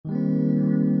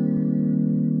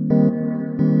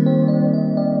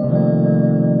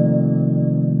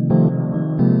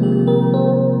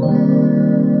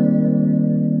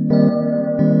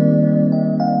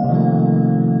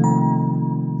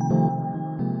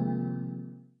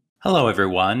Hello,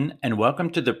 everyone, and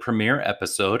welcome to the premiere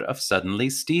episode of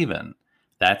Suddenly Steven.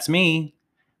 That's me.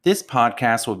 This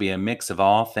podcast will be a mix of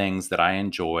all things that I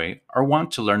enjoy or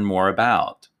want to learn more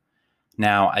about.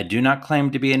 Now, I do not claim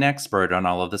to be an expert on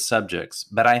all of the subjects,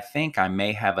 but I think I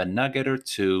may have a nugget or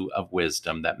two of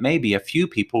wisdom that maybe a few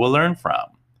people will learn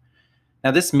from. Now,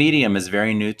 this medium is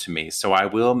very new to me, so I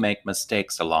will make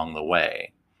mistakes along the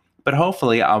way, but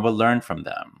hopefully I will learn from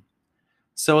them.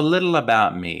 So, a little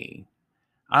about me.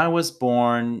 I was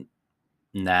born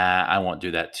Nah, I won't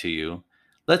do that to you.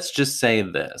 Let's just say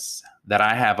this that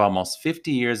I have almost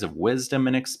 50 years of wisdom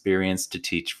and experience to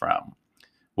teach from.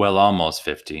 Well, almost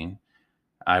 50.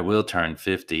 I will turn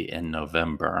 50 in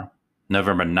November.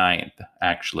 November 9th,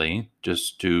 actually,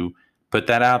 just to put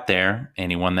that out there.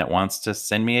 Anyone that wants to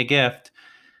send me a gift.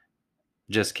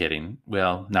 Just kidding.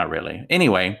 Well, not really.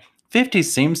 Anyway, 50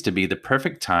 seems to be the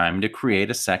perfect time to create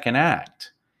a second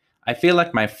act. I feel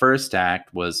like my first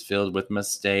act was filled with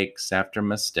mistakes after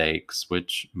mistakes,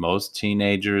 which most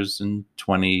teenagers and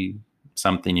 20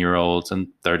 something year olds and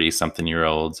 30 something year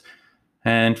olds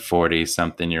and 40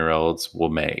 something year olds will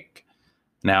make.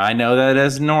 Now, I know that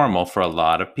is normal for a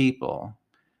lot of people.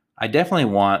 I definitely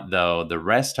want, though, the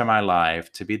rest of my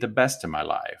life to be the best of my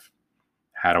life.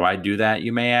 How do I do that,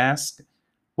 you may ask?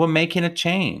 Well, making a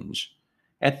change.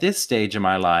 At this stage of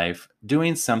my life,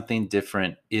 doing something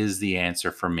different is the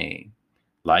answer for me.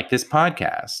 Like this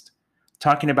podcast,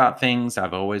 talking about things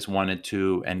I've always wanted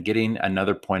to and getting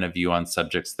another point of view on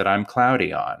subjects that I'm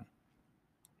cloudy on.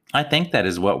 I think that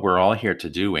is what we're all here to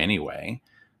do anyway,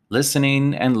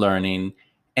 listening and learning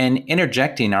and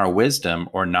interjecting our wisdom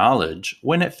or knowledge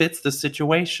when it fits the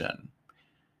situation.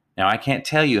 Now, I can't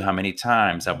tell you how many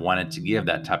times I've wanted to give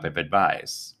that type of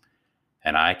advice.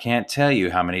 And I can't tell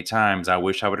you how many times I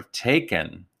wish I would have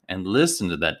taken and listened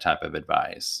to that type of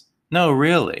advice. No,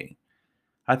 really.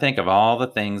 I think of all the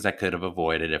things I could have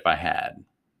avoided if I had.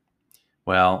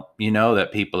 Well, you know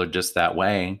that people are just that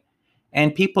way.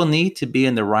 And people need to be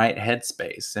in the right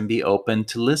headspace and be open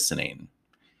to listening.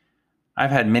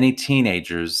 I've had many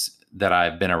teenagers that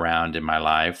I've been around in my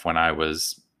life when I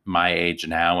was my age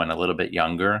now and a little bit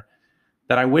younger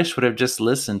that I wish would have just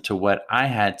listened to what I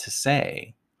had to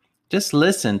say. Just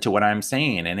listen to what I'm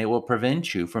saying, and it will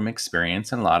prevent you from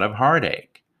experiencing a lot of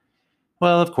heartache.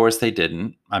 Well, of course, they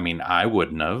didn't. I mean, I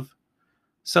wouldn't have.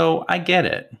 So I get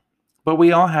it. But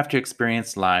we all have to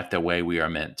experience life the way we are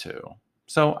meant to.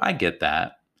 So I get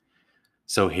that.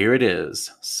 So here it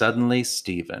is Suddenly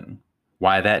Steven.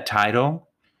 Why that title?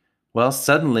 Well,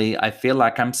 suddenly I feel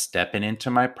like I'm stepping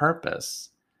into my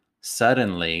purpose.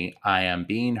 Suddenly I am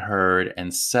being heard,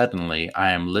 and suddenly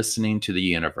I am listening to the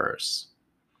universe.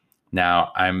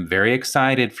 Now, I'm very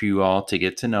excited for you all to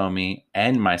get to know me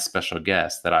and my special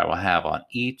guests that I will have on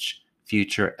each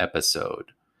future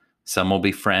episode. Some will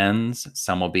be friends,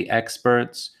 some will be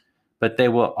experts, but they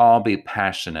will all be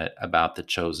passionate about the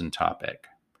chosen topic.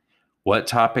 What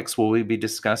topics will we be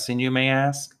discussing, you may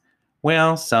ask?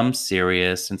 Well, some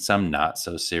serious and some not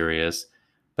so serious,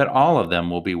 but all of them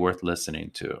will be worth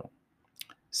listening to.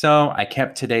 So I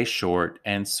kept today short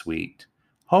and sweet.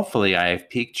 Hopefully, I have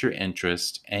piqued your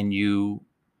interest and you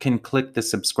can click the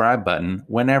subscribe button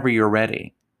whenever you're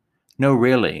ready. No,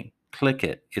 really, click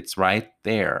it. It's right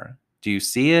there. Do you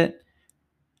see it?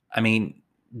 I mean,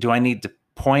 do I need to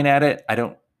point at it? I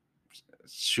don't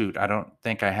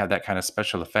think I have that kind of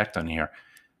special effect on here.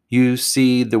 You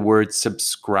see the word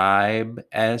subscribe,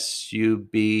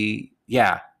 SUB.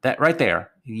 Yeah, that right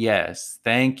there. Yes,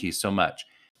 thank you so much.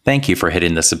 Thank you for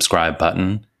hitting the subscribe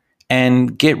button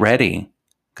and get ready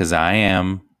because I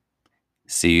am.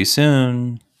 See you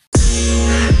soon.